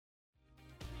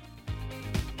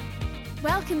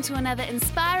Welcome to another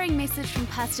inspiring message from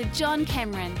Pastor John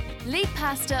Cameron, lead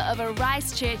pastor of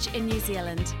Arise Church in New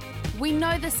Zealand. We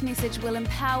know this message will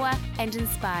empower and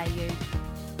inspire you.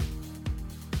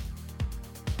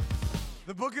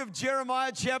 The book of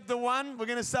Jeremiah, chapter 1. We're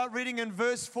going to start reading in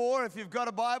verse 4. If you've got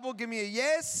a Bible, give me a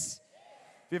yes.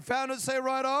 If you found it, say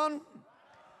right on.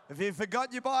 If you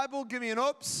forgot your Bible, give me an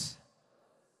oops.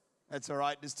 That's all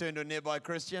right. Just turn to a nearby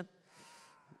Christian.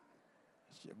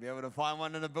 Should be able to find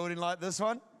one in a building like this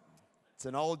one. It's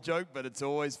an old joke, but it's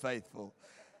always faithful.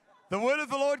 The word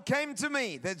of the Lord came to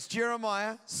me, that's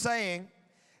Jeremiah, saying,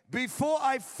 before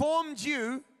I formed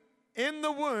you in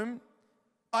the womb,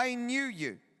 I knew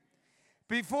you.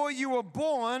 Before you were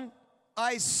born,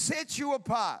 I set you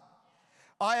apart.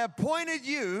 I appointed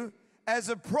you as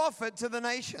a prophet to the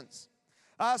nations.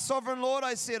 Sovereign Lord,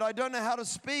 I said, I don't know how to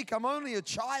speak. I'm only a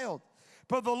child.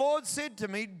 But the Lord said to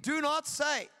me, do not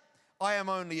say, I am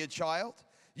only a child.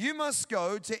 You must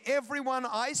go to everyone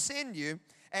I send you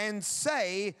and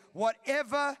say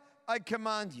whatever I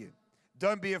command you.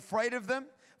 Don't be afraid of them,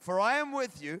 for I am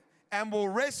with you and will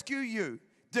rescue you,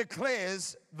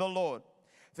 declares the Lord.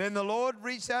 Then the Lord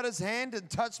reached out his hand and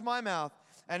touched my mouth,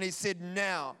 and he said,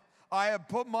 now I have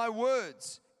put my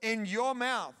words in your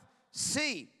mouth.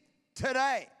 See,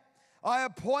 today I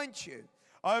appoint you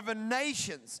over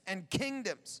nations and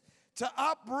kingdoms to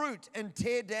uproot and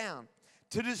tear down,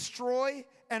 to destroy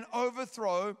and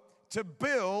overthrow, to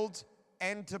build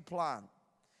and to plant.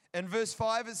 In verse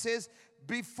 5 it says,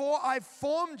 before I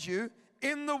formed you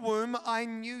in the womb, I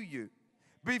knew you.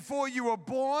 Before you were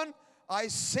born, I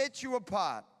set you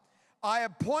apart. I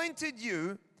appointed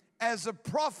you as a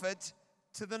prophet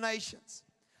to the nations.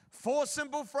 4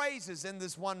 simple phrases in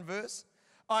this one verse.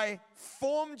 I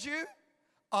formed you,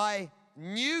 I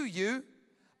knew you,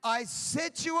 I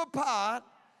set you apart,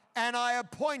 and I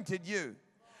appointed you.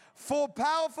 4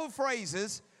 powerful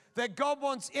phrases that God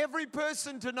wants every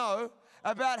person to know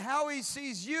about how He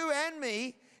sees you and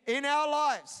me in our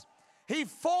lives. He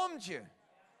formed you.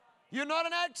 You're not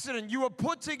an accident. You were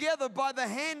put together by the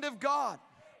hand of God,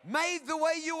 made the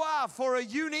way you are for a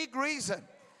unique reason.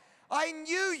 I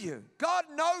knew you. God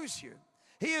knows you.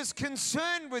 He is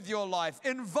concerned with your life,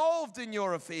 involved in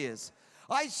your affairs.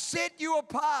 I set you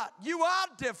apart. You are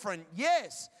different,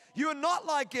 yes. You're not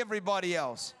like everybody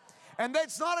else. And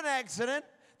that's not an accident.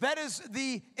 That is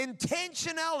the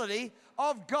intentionality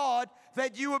of God,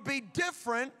 that you would be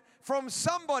different from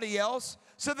somebody else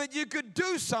so that you could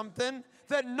do something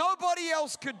that nobody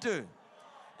else could do.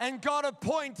 And God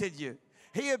appointed you.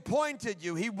 He appointed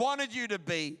you. He wanted you to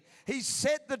be. He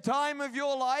set the time of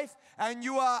your life, and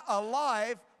you are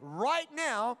alive right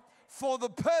now for the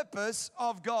purpose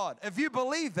of God. If you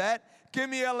believe that, give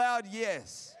me a loud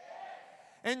yes.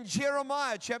 In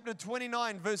Jeremiah chapter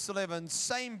 29, verse 11,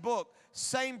 same book,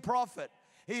 same prophet.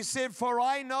 He said, for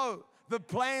I know the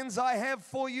plans I have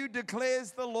for you,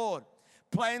 declares the Lord.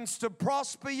 Plans to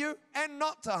prosper you and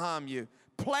not to harm you.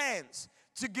 Plans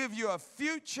to give you a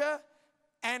future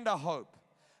and a hope.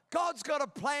 God's got a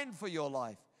plan for your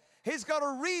life. He's got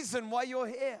a reason why you're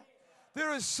here.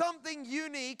 There is something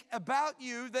unique about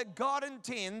you that God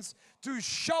intends to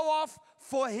show off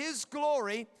for His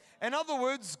glory. In other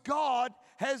words, God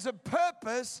has a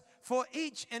purpose for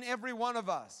each and every one of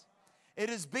us. It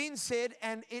has been said,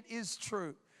 and it is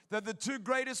true, that the 2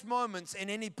 greatest moments in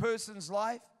any person's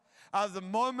life are the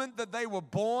moment that they were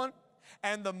born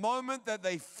and the moment that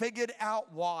they figured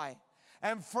out why.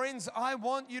 And friends, I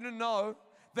want you to know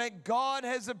that God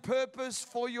has a purpose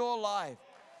for your life.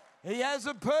 He has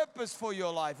a purpose for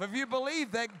your life. If you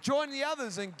believe that, join the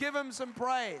others and give Him some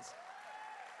praise.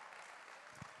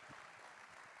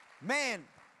 Man,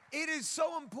 it is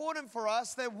so important for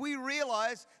us that we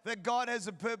realize that God has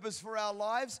a purpose for our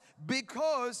lives,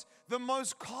 because the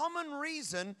most common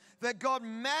reason that God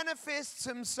manifests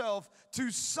Himself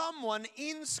to someone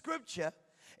in Scripture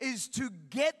is to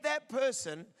get that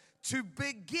person to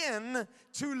begin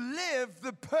to live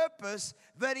the purpose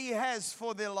that He has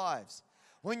for their lives.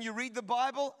 When you read the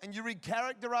Bible and you read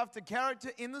character after character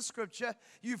in the Scripture,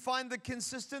 you find the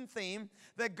consistent theme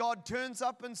that God turns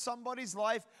up in somebody's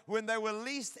life when they were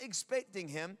least expecting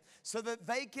Him, so that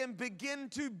they can begin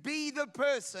to be the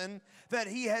person that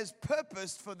He has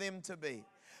purposed for them to be.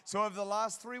 So over the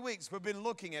last 3 weeks, we've been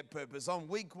looking at purpose. On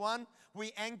week 1,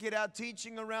 we anchored our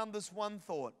teaching around this one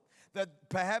thought, that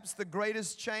perhaps the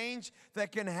greatest change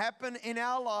that can happen in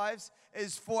our lives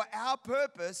is for our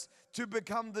purpose to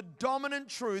become the dominant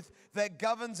truth that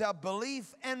governs our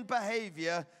belief and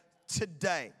behavior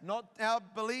today. Not our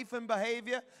belief and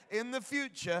behavior in the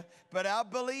future, but our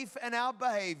belief and our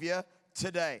behavior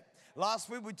today. Last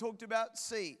week we talked about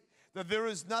C, that there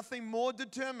is nothing more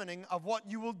determining of what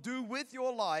you will do with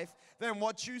your life than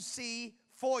what you see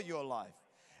for your life.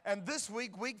 And this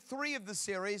week, week 3 of the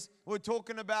series, we're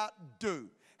talking about do.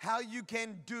 How you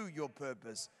can do your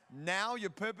purpose. Now,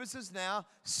 your purpose is now.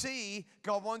 See,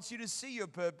 God wants you to see your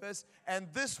purpose. And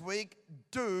this week,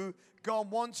 do.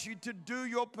 God wants you to do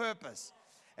your purpose.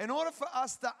 In order for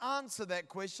us to answer that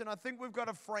question, I think we've got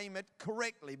to frame it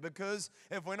correctly, because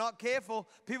if we're not careful,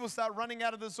 people start running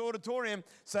out of this auditorium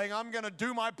saying, I'm going to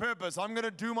do my purpose, I'm going to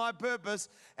do my purpose,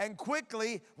 and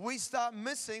quickly we start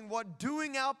missing what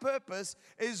doing our purpose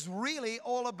is really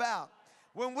all about.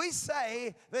 When we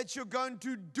say that you're going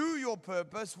to do your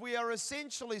purpose, we are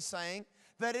essentially saying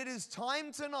that it is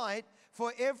time tonight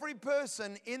for every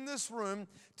person in this room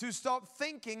to stop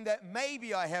thinking that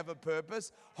maybe I have a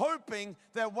purpose, hoping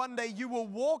that one day you will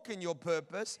walk in your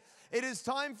purpose. It is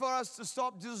time for us to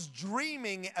stop just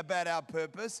dreaming about our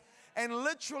purpose. And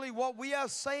literally what we are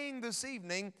saying this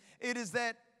evening, it is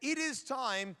that it is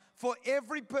time for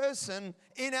every person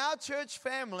in our church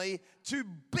family to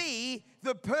be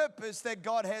the purpose that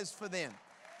God has for them.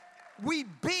 We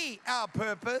be our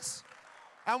purpose.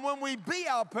 And when we be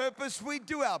our purpose, we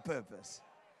do our purpose.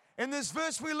 In this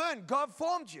verse we learn, God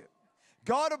formed you.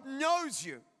 God knows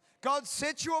you. God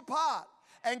set you apart.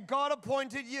 And God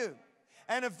appointed you.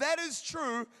 And if that is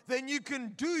true, then you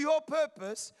can do your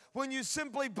purpose when you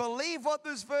simply believe what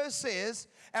this verse says,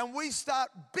 and we start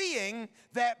being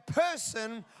that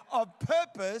person of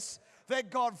purpose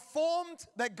that God formed,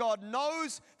 that God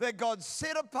knows, that God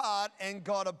set apart, and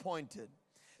God appointed.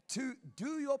 To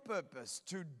do your purpose,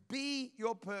 to be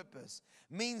your purpose,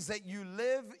 means that you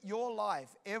live your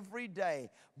life every day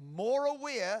more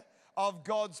aware of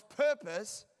God's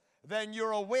purpose than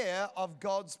you're aware of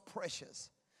God's pressures.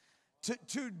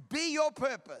 To be your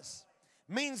purpose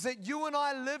means that you and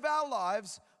I live our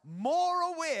lives more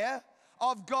aware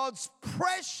of God's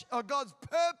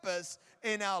purpose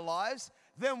in our lives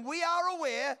than we are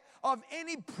aware of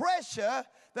any pressure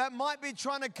that might be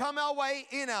trying to come our way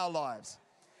in our lives.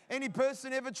 Any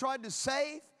person ever tried to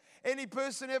save? Any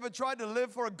person ever tried to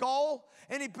live for a goal?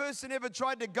 Any person ever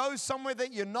tried to go somewhere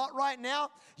that you're not right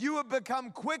now? You have become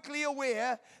quickly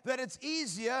aware that it's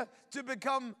easier to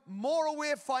become more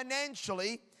aware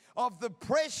financially of the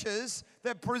pressures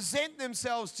that present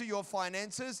themselves to your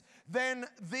finances than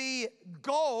the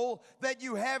goal that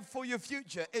you have for your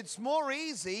future. It's more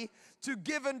easy to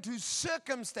give into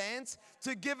circumstance,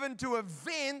 to give into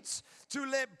events, to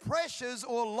let pressures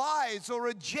or lies or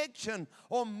rejection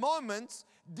or moments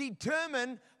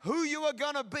determine who you are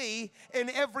going to be in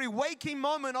every waking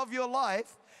moment of your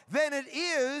life than it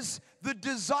is the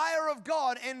desire of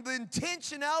God and the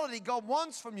intentionality God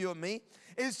wants from you and me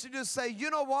is to just say, you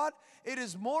know what? It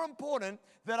is more important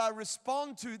that I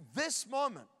respond to this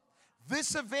moment,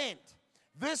 this event,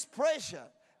 this pressure,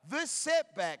 this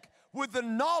setback with the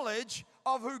knowledge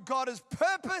of who God has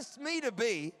purposed me to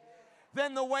be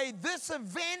than the way this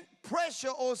event, pressure,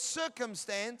 or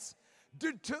circumstance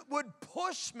would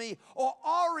push me or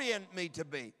orient me to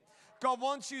be. God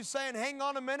wants you saying, hang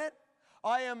on a minute.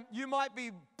 You might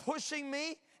be pushing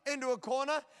me into a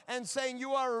corner and saying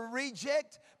you are a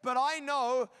reject, but I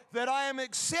know that I am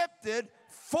accepted,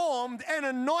 formed, and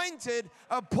anointed,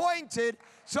 appointed,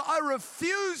 so I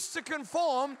refuse to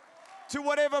conform to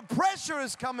whatever pressure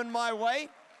is coming my way.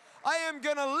 I am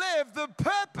going to live the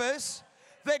purpose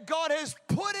that God has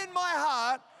put in my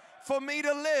heart for me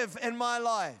to live in my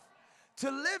life. To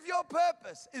live your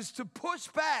purpose is to push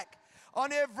back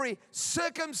on every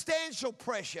circumstantial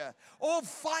pressure, or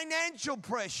financial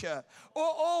pressure,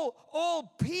 or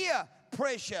all peer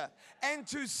pressure, and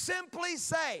to simply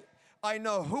say, I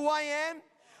know who I am,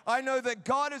 I know that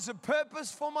God has a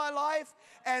purpose for my life,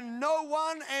 and no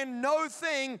one and no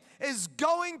thing is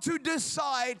going to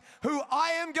decide who I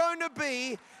am going to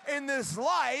be in this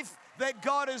life that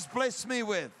God has blessed me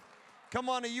with. Come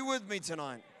on, are you with me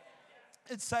tonight?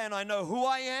 It's saying, I know who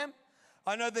I am.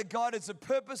 I know that God has a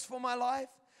purpose for my life.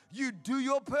 You do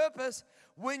your purpose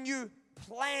when you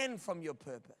plan from your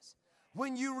purpose,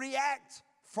 when you react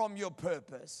from your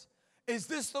purpose. Is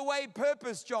this the way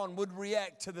Purpose John would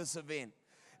react to this event?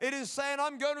 It is saying,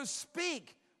 I'm going to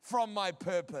speak from my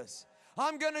purpose.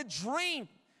 I'm going to dream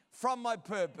from my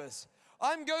purpose.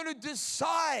 I'm going to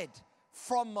decide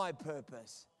from my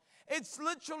purpose. It's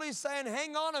literally saying,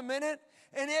 hang on a minute.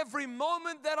 In every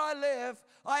moment that I live,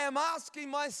 I am asking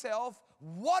myself,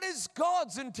 what is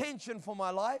God's intention for my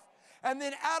life? And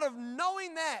then out of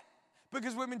knowing that,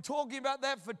 because we've been talking about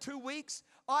that for 2 weeks,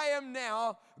 I am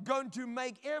now going to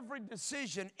make every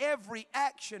decision, every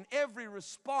action, every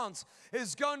response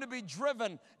is going to be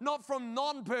driven not from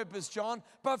non-purpose John,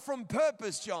 but from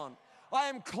Purpose John. I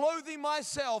am clothing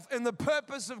myself in the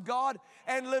purpose of God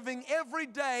and living every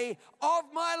day of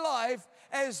my life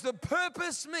as the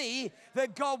purpose me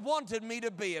that God wanted me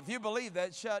to be. If you believe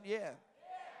that, shout yeah.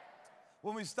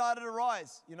 When we started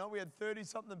Arise, we had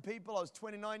 30-something people. I was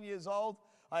 29 years old.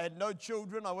 I had no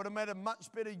children. I would have made a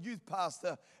much better youth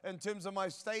pastor in terms of my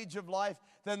stage of life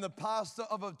than the pastor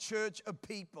of a church of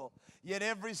people. Yet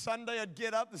every Sunday I'd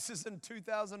get up. This is in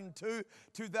 2002,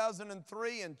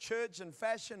 2003, and church and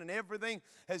fashion and everything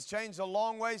has changed a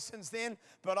long way since then.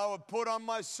 But I would put on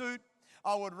my suit.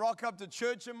 I would rock up to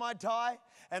church in my tie,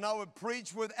 and I would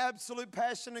preach with absolute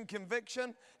passion and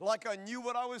conviction like I knew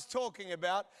what I was talking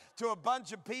about to a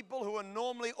bunch of people who are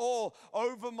normally all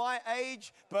over my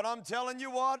age. But I'm telling you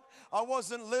what, I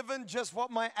wasn't living just what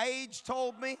my age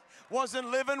told me, wasn't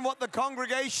living what the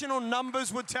congregational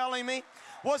numbers were telling me,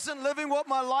 wasn't living what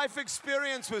my life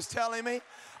experience was telling me.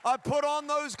 I put on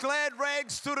those glad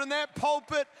rags, stood in that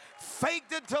pulpit,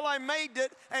 faked it till I made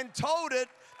it, and told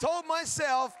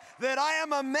myself that I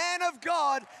am a man of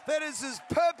God, that is His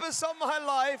purpose on my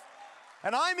life.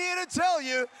 And I'm here to tell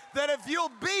you that if you'll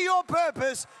be your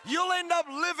purpose, you'll end up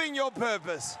living your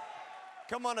purpose.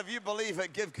 Come on, if you believe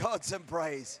it, give God some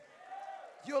praise.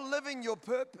 You're living your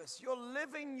purpose. You're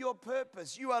living your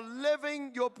purpose. You are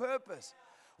living your purpose.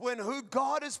 When who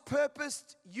God has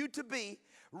purposed you to be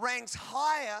ranks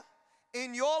higher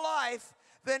in your life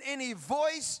than any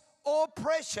voice or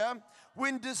pressure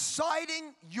when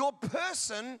deciding your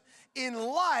person in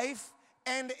life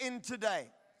and in today.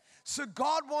 So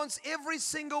God wants every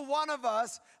single one of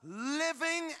us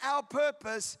living our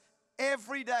purpose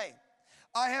every day.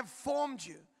 I have formed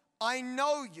you. I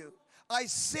know you. I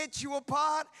set you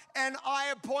apart and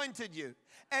I appointed you.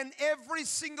 And every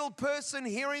single person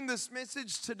hearing this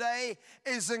message today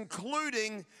is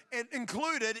included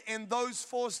in those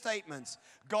four statements.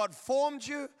 God formed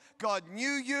you, God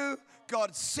knew you,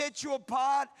 God set you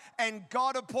apart, and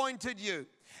God appointed you.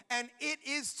 And it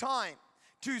is time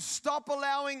to stop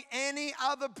allowing any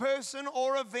other person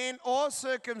or event or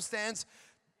circumstance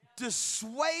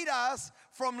dissuade us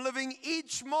from living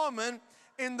each moment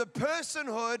in the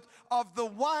personhood of the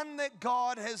one that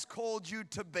God has called you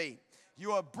to be.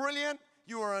 You are brilliant,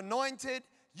 you are anointed,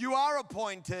 you are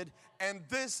appointed, and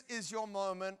this is your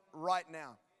moment right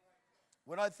now.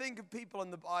 When I think of people in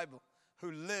the Bible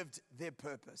who lived their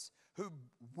purpose, who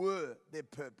were their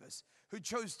purpose, who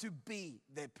chose to be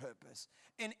their purpose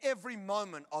in every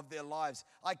moment of their lives,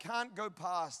 I can't go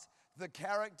past the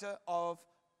character of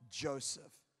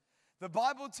Joseph. The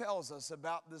Bible tells us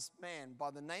about this man by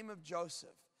the name of Joseph,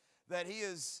 that he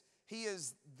is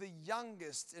the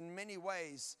youngest in many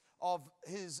ways of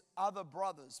his other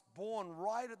brothers, born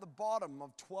right at the bottom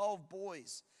of 12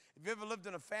 boys. If you ever lived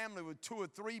in a family with 2 or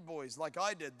 3 boys like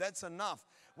I did, that's enough.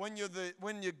 When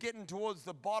you're getting towards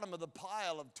the bottom of the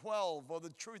pile of 12, or the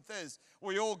truth is,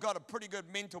 we all got a pretty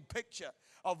good mental picture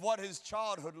of what his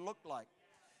childhood looked like.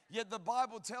 Yet the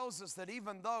Bible tells us that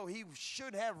even though he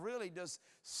should have really just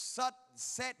sat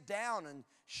down and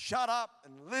shut up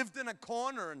and lived in a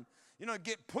corner and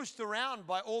get pushed around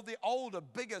by all the older,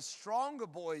 bigger, stronger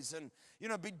boys and,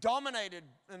 be dominated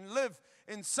and live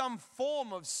in some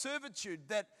form of servitude,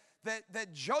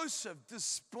 that Joseph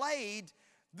displayed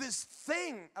this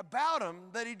thing about him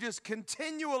that he just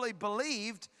continually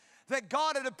believed that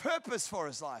God had a purpose for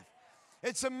his life.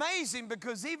 It's amazing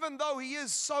because even though he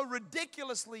is so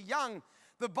ridiculously young,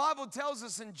 the Bible tells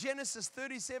us in Genesis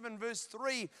 37 verse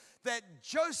 3 that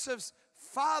Joseph's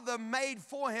father made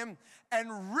for him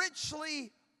an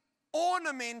richly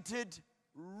ornamented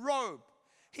robe.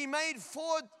 He made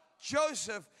for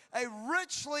Joseph a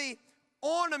richly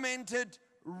ornamented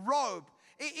robe.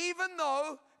 Even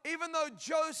though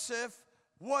Joseph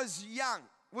was young,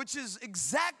 which is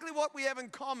exactly what we have in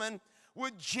common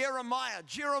with Jeremiah.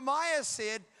 Jeremiah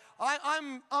said,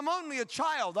 I'm only a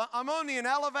child. I'm only in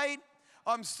Elevate.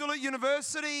 I'm still at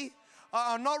university.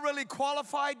 I'm not really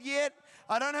qualified yet.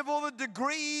 I don't have all the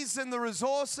degrees and the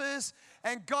resources.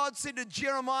 And God said to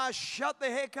Jeremiah, shut the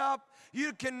heck up.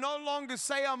 You can no longer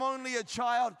say I'm only a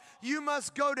child. You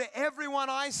must go to everyone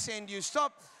I send you.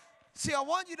 Stop. See, I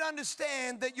want you to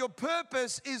understand that your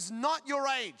purpose is not your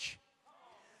age.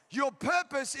 Your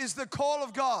purpose is the call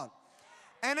of God.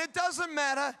 And it doesn't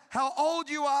matter how old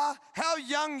you are, how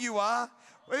young you are.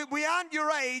 We aren't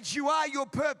your age. You are your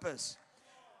purpose.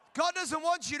 God doesn't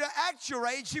want you to act your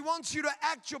age. He wants you to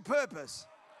act your purpose.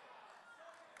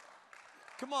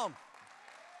 Come on.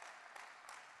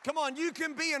 Come on, you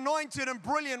can be anointed and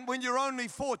brilliant when you're only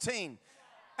 14.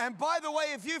 And by the way,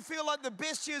 if you feel like the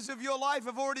best years of your life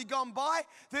have already gone by,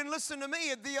 then listen to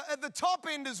me, at the top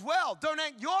end as well. Don't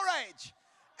act your age,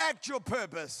 act your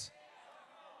purpose.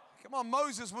 Come on,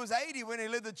 Moses was 80 when he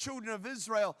led the children of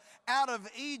Israel out of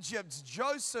Egypt.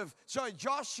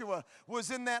 Joshua was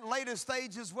in that later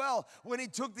stage as well when he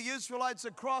took the Israelites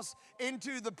across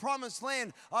into the promised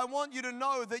land. I want you to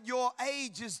know that your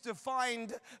age is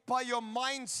defined by your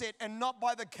mindset and not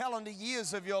by the calendar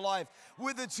years of your life.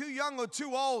 Whether too young or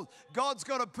too old, God's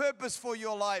got a purpose for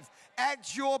your life.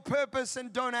 Act your purpose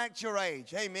and don't act your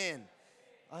age. Amen.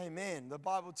 Amen. The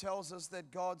Bible tells us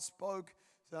that God spoke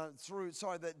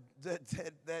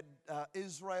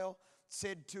Israel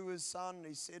said to his son,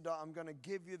 he said, I'm going to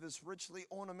give you this richly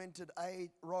ornamented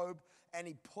robe, and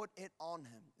he put it on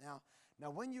him.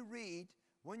 Now when you read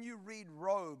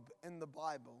robe in the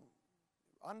Bible,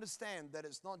 understand that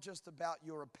it's not just about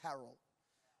your apparel.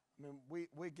 I mean,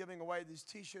 we're giving away these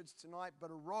t-shirts tonight,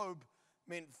 but a robe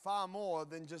meant far more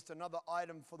than just another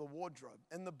item for the wardrobe.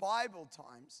 In the Bible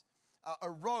times, a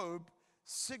robe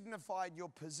signified your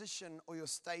position or your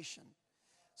station.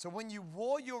 So when you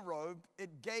wore your robe,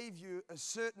 it gave you a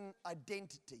certain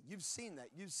identity. You've seen that.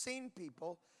 You've seen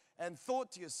people and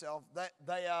thought to yourself that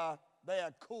they are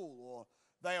cool, or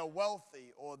they are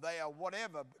wealthy, or they are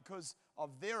whatever because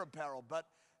of their apparel. But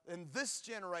in this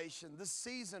generation, this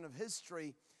season of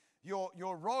history,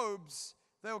 your robes,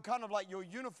 they were kind of like your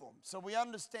uniform. So we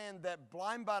understand that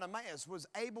blind Bartimaeus was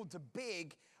able to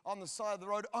beg on the side of the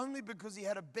road only because he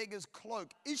had a beggar's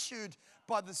cloak issued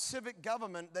by the civic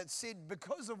government that said,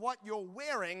 because of what you're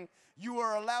wearing, you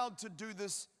are allowed to do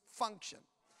this function.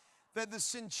 That the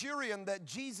centurion that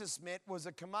Jesus met was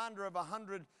a commander of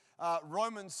 100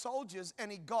 Roman soldiers,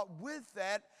 and he got with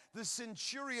that the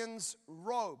centurion's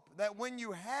robe. That when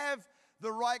you have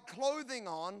the right clothing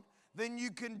on, then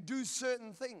you can do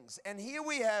certain things. And here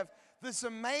we have this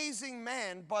amazing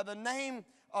man by the name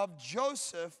of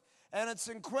Joseph. And it's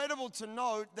incredible to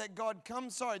note that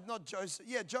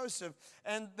Joseph,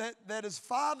 and that his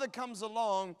father comes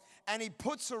along and he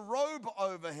puts a robe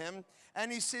over him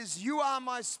and he says, you are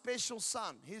my special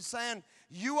son. He's saying,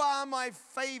 you are my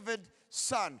favored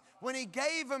son. When he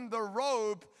gave him the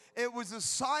robe, it was a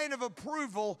sign of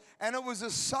approval and it was a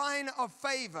sign of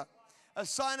favor. A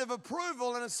sign of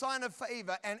approval and a sign of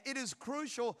favor. And it is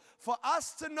crucial for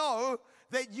us to know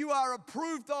that you are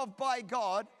approved of by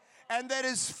God, and that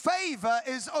his favor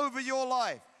is over your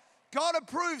life. God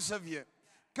approves of you.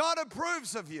 God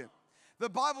approves of you. The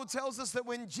Bible tells us that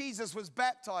when Jesus was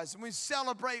baptized, and we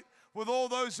celebrate with all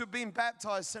those who've been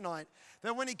baptized tonight,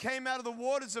 that when he came out of the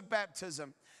waters of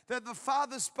baptism, that the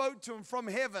Father spoke to him from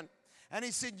heaven, and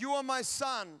he said, you are my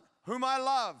son, whom I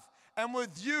love, and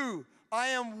with you I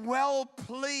am well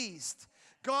pleased.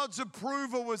 God's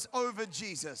approval was over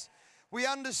Jesus. We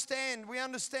understand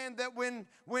that when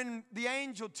the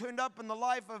angel turned up in the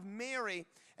life of Mary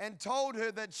and told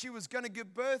her that she was going to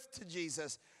give birth to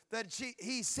Jesus, that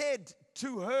he said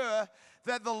to her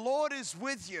that the Lord is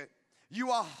with you.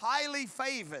 You are highly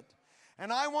favored.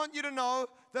 And I want you to know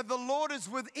that the Lord is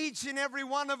with each and every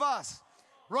one of us.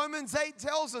 Romans 8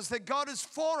 tells us that God is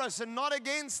for us and not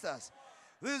against us.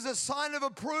 There's a sign of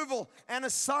approval and a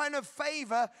sign of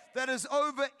favor that is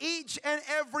over each and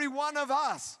every one of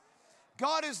us.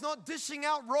 God is not dishing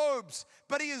out robes,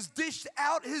 but he has dished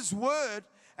out his word,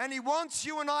 and he wants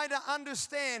you and I to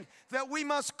understand that we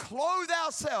must clothe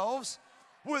ourselves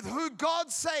with who God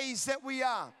says that we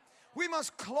are. We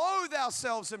must clothe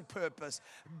ourselves in purpose,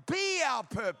 be our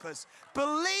purpose,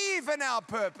 believe in our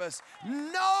purpose,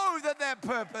 know that that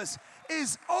purpose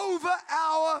is over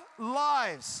our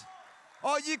lives.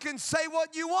 Or you can say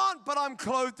what you want, but I'm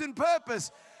clothed in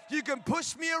purpose. You can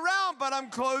push me around, but I'm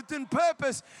clothed in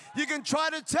purpose. You can try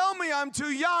to tell me I'm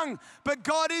too young, but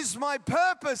God is my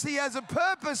purpose. He has a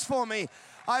purpose for me.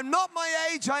 I'm not my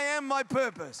age, I am my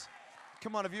purpose.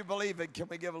 Come on, if you believe it, can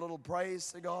we give a little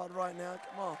praise to God right now?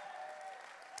 Come on.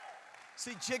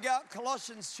 See, check out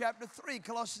Colossians chapter 3.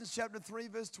 Colossians chapter 3,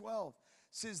 verse 12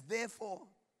 says, therefore,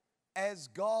 as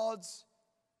God's...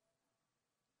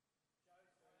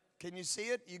 Can you see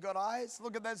it? You got eyes?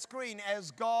 Look at that screen.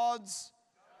 As God's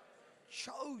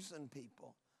chosen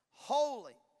people,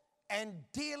 holy and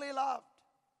dearly loved.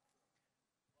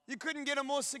 You couldn't get a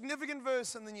more significant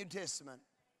verse in the New Testament.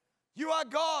 You are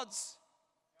God's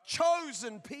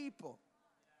chosen people,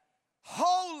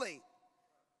 holy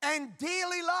and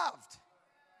dearly loved.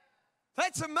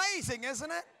 That's amazing,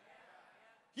 isn't it?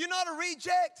 You're not a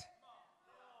reject.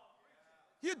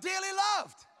 You're dearly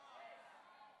loved.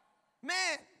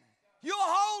 Man, you're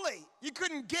holy. You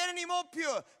couldn't get any more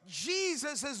pure.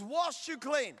 Jesus has washed you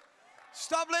clean.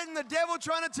 Stop letting the devil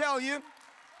trying to tell you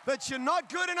that you're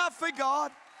not good enough for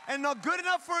God and not good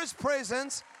enough for his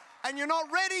presence, and you're not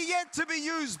ready yet to be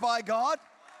used by God.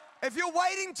 If you're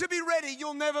waiting to be ready,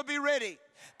 you'll never be ready.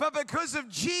 But because of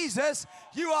Jesus,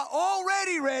 you are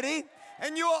already ready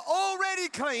and you are already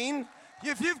clean.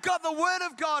 If you've got the Word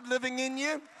of God living in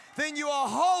you, then you are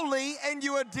holy and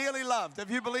you are dearly loved.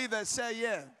 If you believe that, say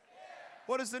yeah.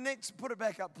 What is the next? Put it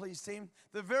back up, please, team.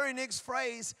 The very next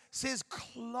phrase says,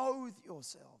 clothe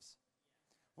yourselves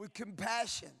with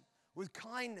compassion, with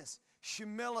kindness,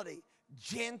 humility,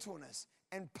 gentleness,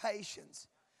 and patience.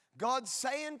 God's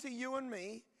saying to you and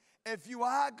me, if you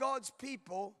are God's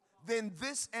people, then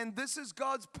this is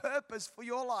God's purpose for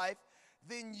your life,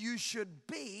 then you should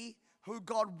be who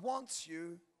God wants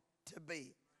you to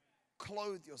be.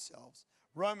 Clothe yourselves.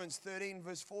 Romans 13,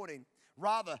 verse 14.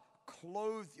 Rather,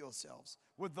 clothe yourselves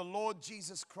with the Lord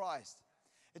Jesus Christ.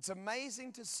 It's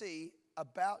amazing to see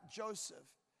about Joseph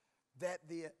that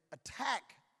the attack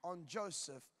on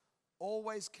Joseph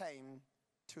always came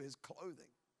to his clothing.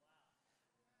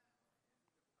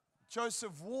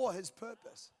 Joseph wore his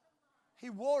purpose. He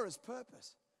wore his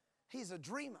purpose. He's a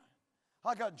dreamer.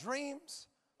 I got dreams.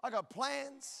 I got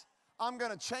plans. I'm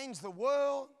going to change the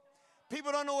world.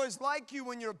 People don't always like you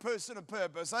when you're a person of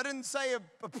purpose. I didn't say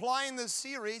applying this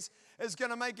series is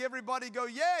going to make everybody go,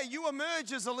 yeah, you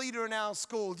emerge as a leader in our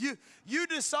school. You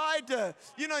decide to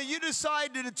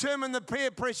determine the peer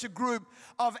pressure group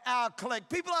of our collect.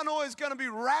 People aren't always going to be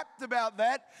rapt about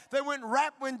that. They weren't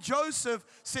rapt when Joseph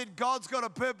said, God's got a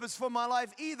purpose for my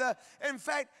life either. In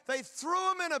fact, they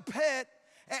threw him in a pit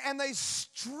and they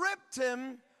stripped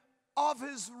him of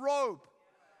his robe.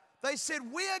 They said,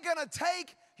 we are going to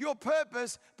take your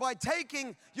purpose by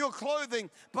taking your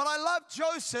clothing. But I love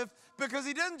Joseph because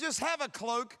he didn't just have a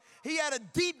cloak. He had a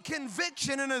deep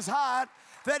conviction in his heart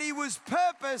that he was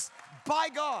purposed by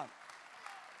God.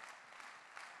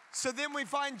 So then we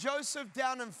find Joseph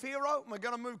down in Pharaoh. We're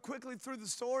going to move quickly through the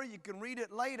story. You can read it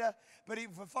later. But we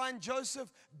find Joseph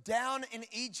down in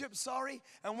Egypt,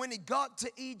 And when he got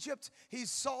to Egypt, he's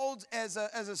sold as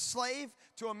a slave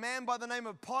to a man by the name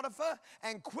of Potiphar.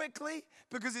 And quickly,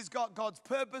 because he's got God's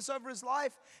purpose over his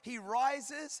life, he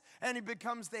rises and he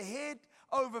becomes the head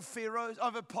over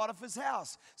Potiphar's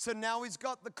house. So now he's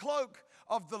got the cloak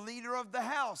of the leader of the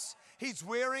house. He's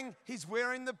wearing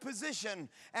the position.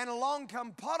 And along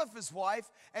comes Potiphar's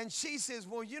wife, and she says,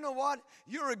 well, you know what?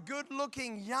 You're a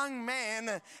good-looking young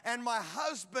man, and my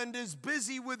husband is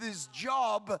busy with his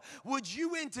job. Would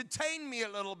you entertain me a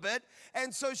little bit?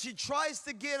 And so she tries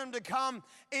to get him to come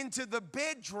into the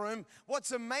bedroom.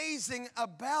 What's amazing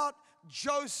about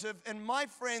Joseph, and my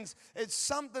friends, it's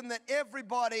something that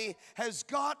everybody has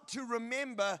got to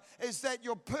remember, is that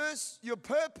your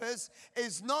purpose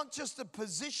is not just a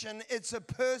position, it's a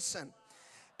person.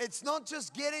 It's not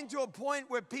just getting to a point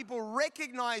where people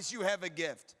recognize you have a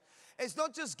gift. It's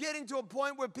not just getting to a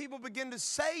point where people begin to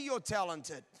say you're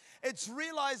talented. It's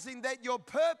realizing that your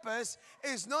purpose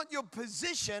is not your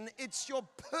position, it's your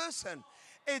person.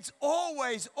 It's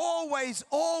always, always,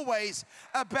 always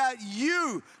about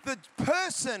you. The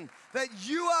person that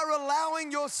you are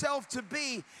allowing yourself to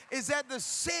be is at the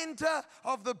center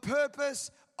of the purpose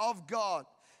of God.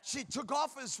 She took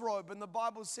off his robe, and the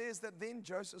Bible says that then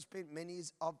Joseph spent many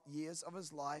years of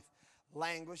his life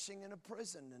languishing in a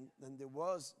prison. And there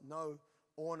was no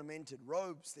ornamented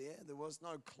robes there. There was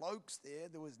no cloaks there.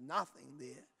 There was nothing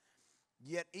there.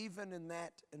 Yet even in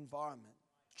that environment,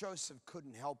 Joseph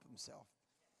couldn't help himself.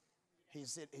 He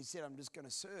said, I'm just going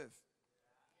to serve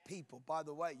people. By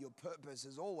the way, your purpose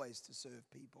is always to serve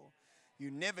people.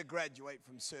 You never graduate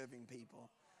from serving people.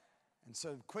 And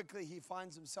so quickly he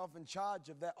finds himself in charge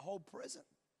of that whole prison.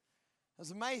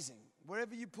 It's amazing.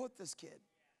 Wherever you put this kid,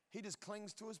 he just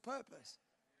clings to his purpose.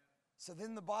 So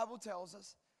then the Bible tells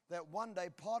us that one day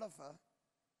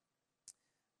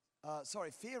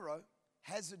Pharaoh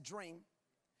has a dream.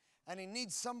 And he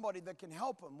needs somebody that can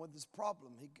help him with this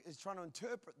problem. He is trying to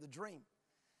interpret the dream.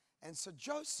 And so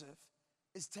Joseph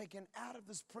is taken out of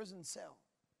this prison cell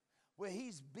where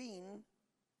he's been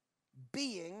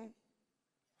being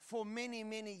for many,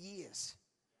 many years.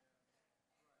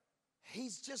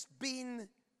 He's just been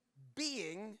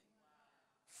being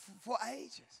for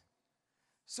ages.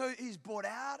 So he's brought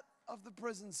out of the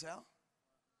prison cell.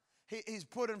 He's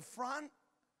put in front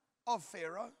of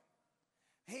Pharaoh.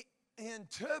 He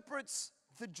interprets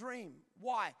the dream.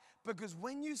 Why? Because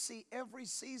when you see every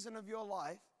season of your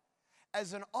life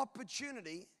as an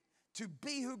opportunity to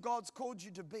be who God's called you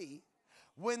to be,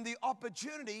 when the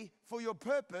opportunity for your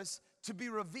purpose to be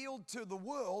revealed to the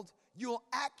world, you'll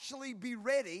actually be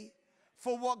ready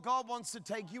for what God wants to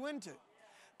take you into.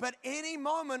 But any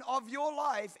moment of your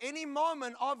life,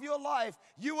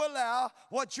 you allow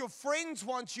what your friends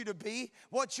want you to be,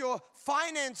 what your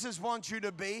finances want you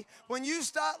to be. When you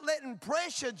start letting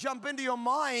pressure jump into your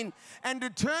mind and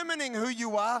determining who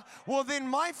you are, well then,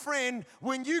 my friend,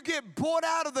 when you get brought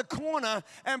out of the corner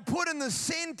and put in the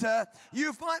center,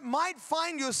 you might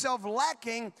find yourself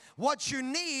lacking what you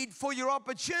need for your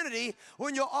opportunity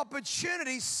when your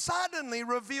opportunity suddenly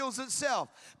reveals itself.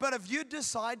 But if you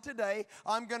decide today,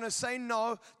 I'm going to say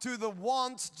no to the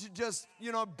wants to just,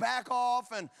 back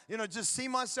off and, just see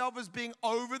myself as being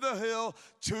over the hill,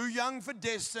 too young for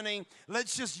destiny.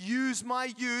 Let's just use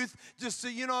my youth just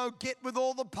to, get with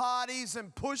all the parties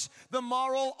and push the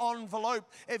moral envelope.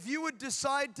 If you would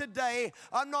decide today,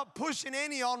 I'm not pushing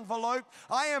any envelope.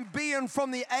 I am being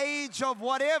from the age of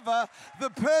whatever the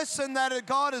person that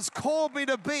God has called me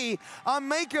to be. I'm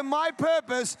making my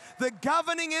purpose the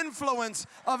governing influence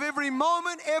of every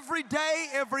moment, every day,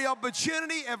 every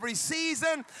opportunity, every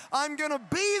season. I'm going to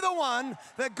be the one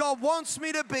that God wants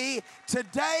me to be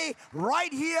today,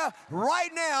 right here, right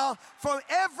now, from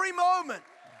every moment.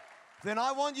 Then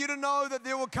I want you to know that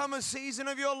there will come a season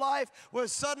of your life where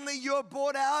suddenly you're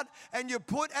brought out and you're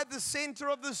put at the center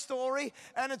of the story,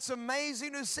 and it's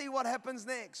amazing to see what happens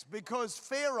next, because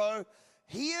Pharaoh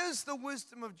hears the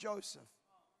wisdom of Joseph,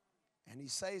 and he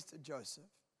says to Joseph,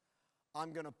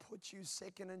 I'm going to put you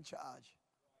second in charge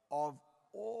of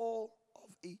all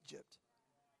of Egypt.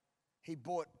 He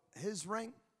bought his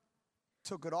ring,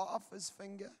 took it off his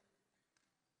finger,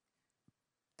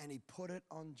 and he put it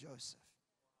on Joseph.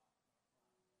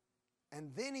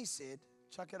 And then he said,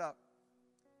 check it up.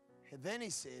 And then he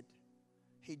said,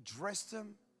 he dressed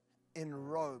him in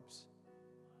robes.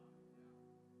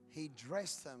 He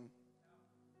dressed him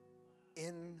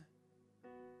in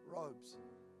robes.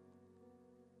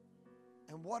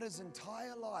 And what his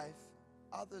entire life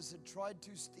others had tried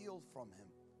to steal from him,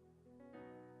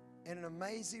 in an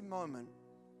amazing moment,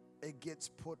 it gets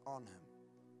put on him.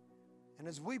 And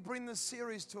as we bring this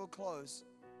series to a close,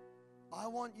 I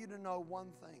want you to know one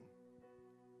thing.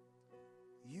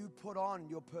 You put on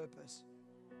your purpose.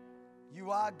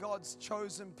 You are God's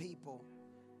chosen people.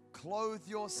 Clothe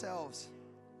yourselves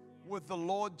with the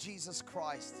Lord Jesus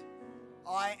Christ.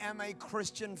 I am a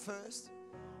Christian first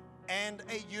and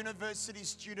a university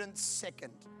student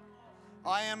second.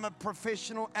 I am a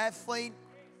professional athlete,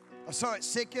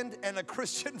 second, and a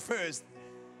Christian first.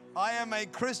 I am a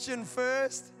Christian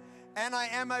first, and I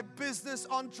am a business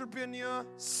entrepreneur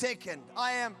second.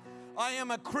 I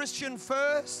am a Christian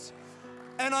first,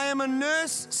 and I am a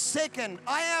nurse second.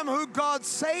 I am who God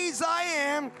says I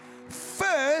am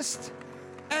first,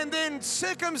 and then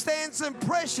circumstance and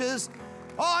pressures,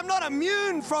 I'm not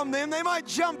immune from them. They might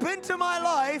jump into my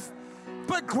life,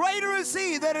 but greater is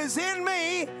He that is in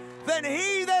me than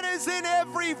he that is in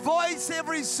every voice,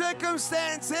 every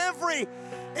circumstance, every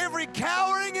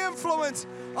cowering influence.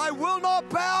 I will not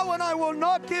bow and I will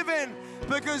not give in,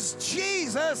 because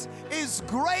Jesus is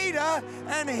greater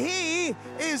and He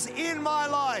is in my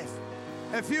life.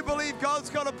 If you believe God's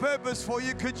got a purpose for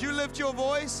you, could you lift your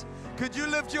voice? Could you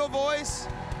lift your voice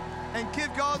and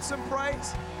give God some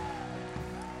praise?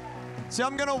 See,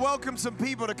 I'm going to welcome some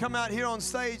people to come out here on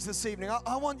stage this evening.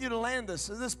 I want you to land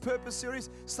this purpose series.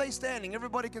 Stay standing.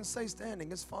 Everybody can stay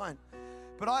standing. It's fine.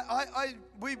 But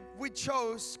we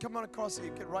chose, come on across here,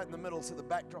 get right in the middle so the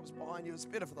backdrop's behind you. It's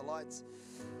better for the lights.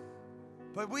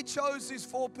 But we chose these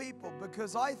 4 people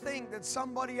because I think that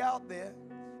somebody out there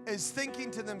is thinking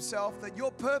to themselves that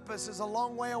your purpose is a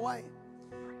long way away.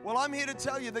 Well, I'm here to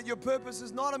tell you that your purpose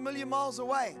is not a million miles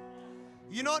away.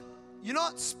 You're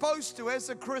not supposed to, as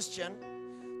a Christian,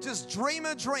 just dream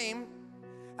a dream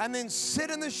and then sit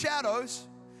in the shadows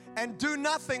and do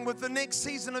nothing with the next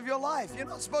season of your life. You're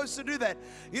not supposed to do that.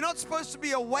 You're not supposed to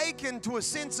be awakened to a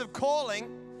sense of calling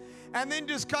and then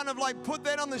just kind of like put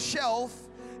that on the shelf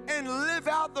and live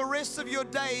out the rest of your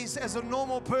days as a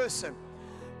normal person.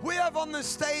 We have on the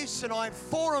stage tonight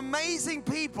 4 amazing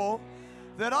people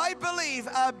that I believe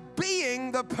are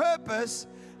being the purpose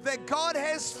that God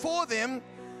has for them,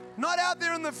 not out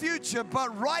there in the future,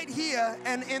 but right here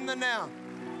and in the now.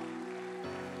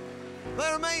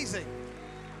 They're amazing.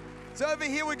 So over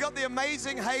here we got the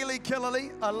amazing Hayley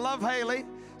Killerly. I love Hayley.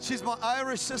 She's my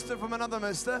Irish sister from another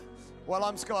mister. Well,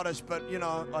 I'm Scottish, but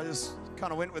I just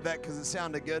kind of went with that because it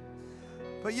sounded good.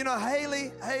 But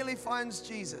Hayley finds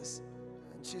Jesus.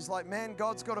 And she's like, man,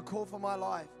 God's got a call for my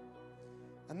life.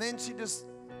 And then she just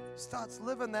starts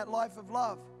living that life of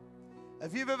love.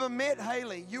 If you've ever met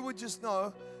Hayley, you would just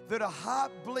know that her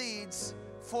heart bleeds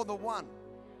for the one.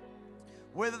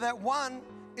 Whether that one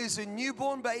is a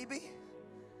newborn baby,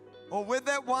 or whether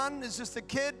that one is just a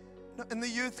kid in the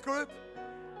youth group?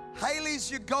 Haley's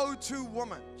your go-to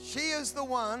woman. She is the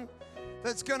one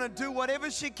that's going to do whatever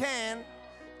she can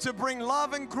to bring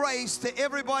love and grace to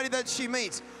everybody that she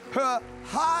meets. Her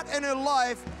heart and her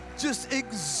life just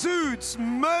exudes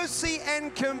mercy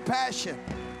and compassion.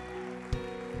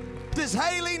 Does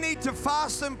Haley need to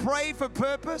fast and pray for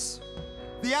purpose?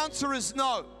 The answer is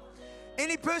no.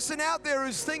 Any person out there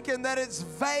who's thinking that it's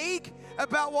vague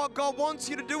about what God wants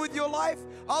you to do with your life,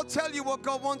 I'll tell you what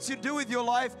God wants you to do with your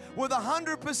life with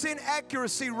 100%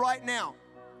 accuracy right now.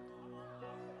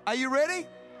 Are you ready?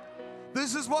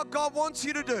 This is what God wants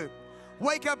you to do.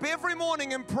 Wake up every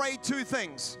morning and pray two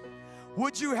things.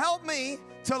 Would you help me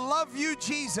to love you,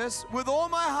 Jesus, with all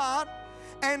my heart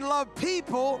and love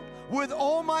people with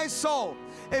all my soul?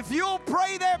 If you'll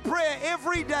pray that prayer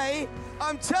every day,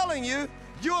 I'm telling you,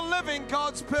 you're living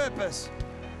God's purpose.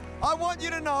 I want you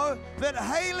to know that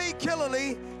Haley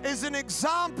Killerly is an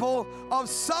example of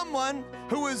someone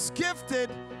who is gifted,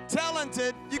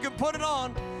 talented. You can put it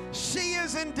on. She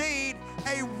is indeed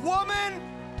a woman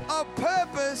of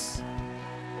purpose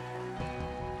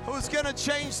who's going to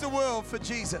change the world for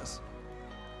Jesus.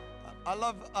 I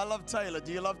love Taylor.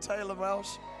 Do you love Taylor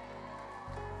Welsh?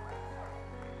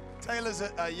 Taylor's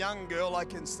a young girl. I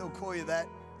can still call you that.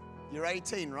 You're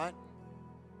 18, right?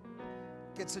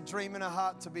 Gets a dream in her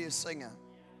heart to be a singer.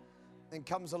 Then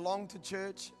comes along to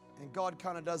church, and God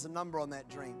kind of does a number on that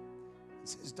dream. He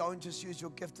says, don't just use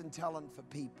your gift and talent for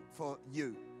people, for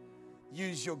you.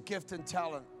 Use your gift and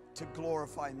talent to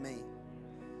glorify me.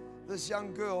 This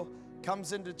young girl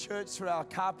comes into church through our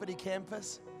Carpety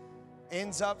campus,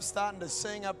 ends up starting to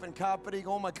sing up in Carpety.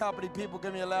 All my Carpety people,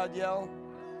 give me a loud yell.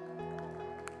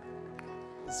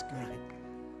 It's great.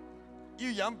 You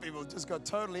young people just got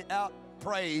totally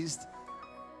out-praised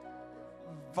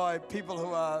by people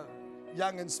who are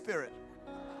young in spirit.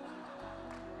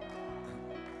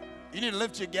 You need to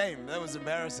lift your game. That was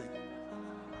embarrassing.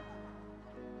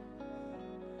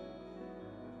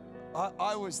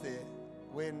 I was there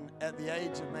when, at the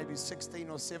age of maybe 16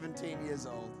 or 17 years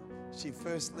old, she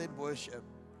first led worship.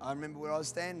 I remember where I was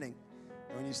standing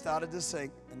when you started to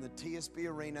sing in the TSB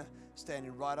arena,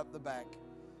 standing right up the back,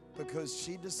 because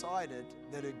she decided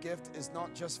that her gift is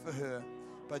not just for her,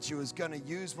 but she was going to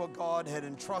use what God had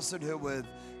entrusted her with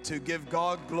to give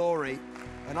God glory.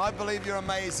 And I believe you're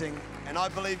amazing, and I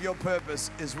believe your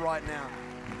purpose is right now.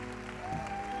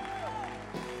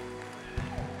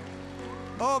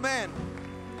 Oh man,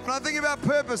 when I think about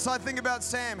purpose, I think about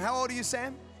Sam. How old are you,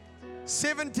 Sam?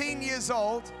 17 years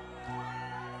old.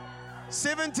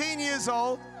 17 years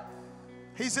old.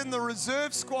 He's in the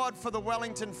reserve squad for the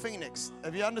Wellington Phoenix.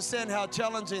 If you understand how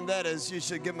challenging that is, you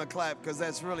should give him a clap, because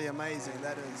that's really amazing.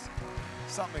 That is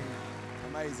something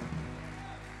amazing.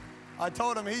 I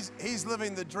told him he's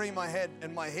living the dream I had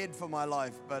in my head for my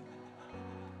life, but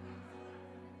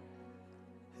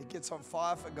he gets on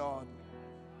fire for God.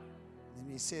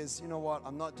 And he says, you know what,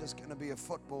 I'm not just going to be a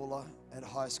footballer at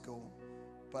high school,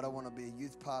 but I want to be a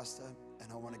youth pastor,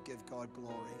 and I want to give God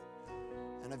glory.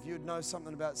 And if you'd know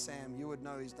something about Sam, you would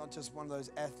know he's not just one of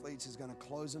those athletes who's going to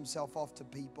close himself off to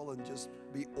people and just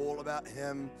be all about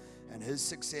him and his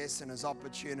success and his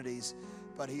opportunities,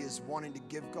 but he is wanting to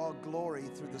give God glory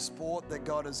through the sport that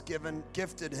God has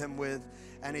gifted him with,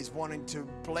 and he's wanting to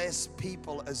bless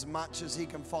people as much as he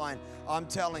can find. I'm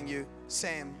telling you,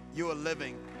 Sam, you are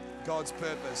living God's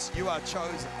purpose. You are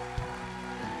chosen.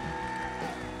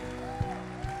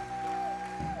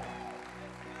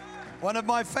 One of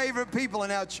my favorite people in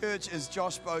our church is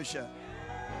Josh Bosher.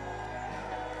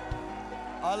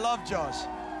 I love Josh.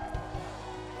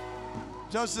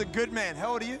 Josh is a good man.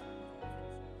 How old are you?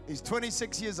 He's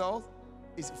 26 years old.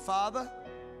 He's a father.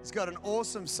 He's got an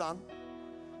awesome son.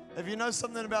 If you know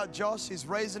something about Josh, he's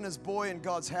raising his boy in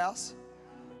God's house.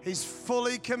 He's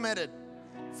fully committed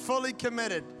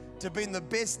to being the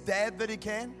best dad that he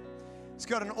can. He's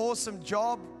got an awesome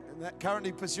job,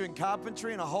 currently pursuing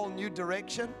carpentry in a whole new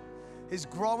direction. He's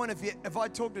growing. If I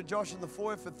talk to Josh in the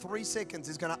foyer for 3 seconds,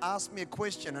 he's going to ask me a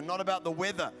question, and not about the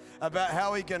weather, about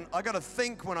how he can. I got to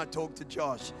think when I talk to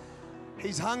Josh.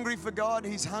 He's hungry for God.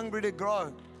 He's hungry to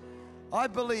grow. I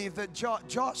believe that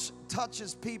Josh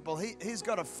touches people. He's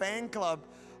got a fan club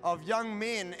of young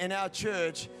men in our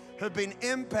church who've been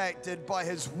impacted by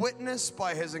his witness,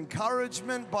 by his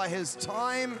encouragement, by his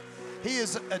time. He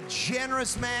is a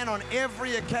generous man on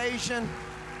every occasion.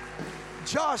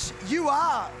 Josh, you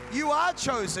are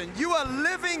chosen. You are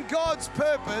living God's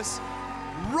purpose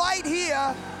right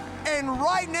here and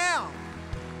right now.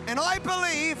 And I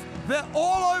believe that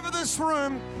all over this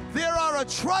room, there are a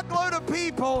truckload of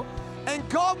people, and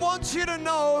God wants you to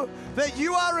know that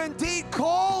you are indeed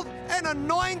called and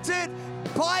anointed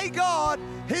by God.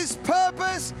 His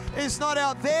purpose is not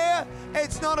out there.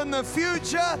 It's not in the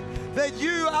future. That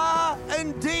you are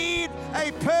indeed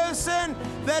a person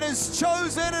that is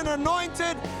chosen and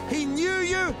anointed. He knew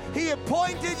you. He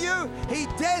appointed you. He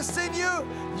destined you.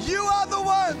 You are the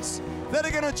ones that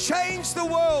are going to change the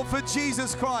world for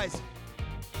Jesus Christ.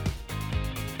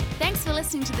 Thanks for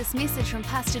listening to this message from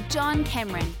Pastor John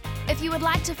Cameron. If you would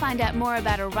like to find out more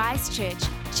about Arise Church,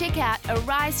 check out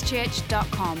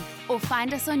arisechurch.com or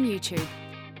find us on YouTube.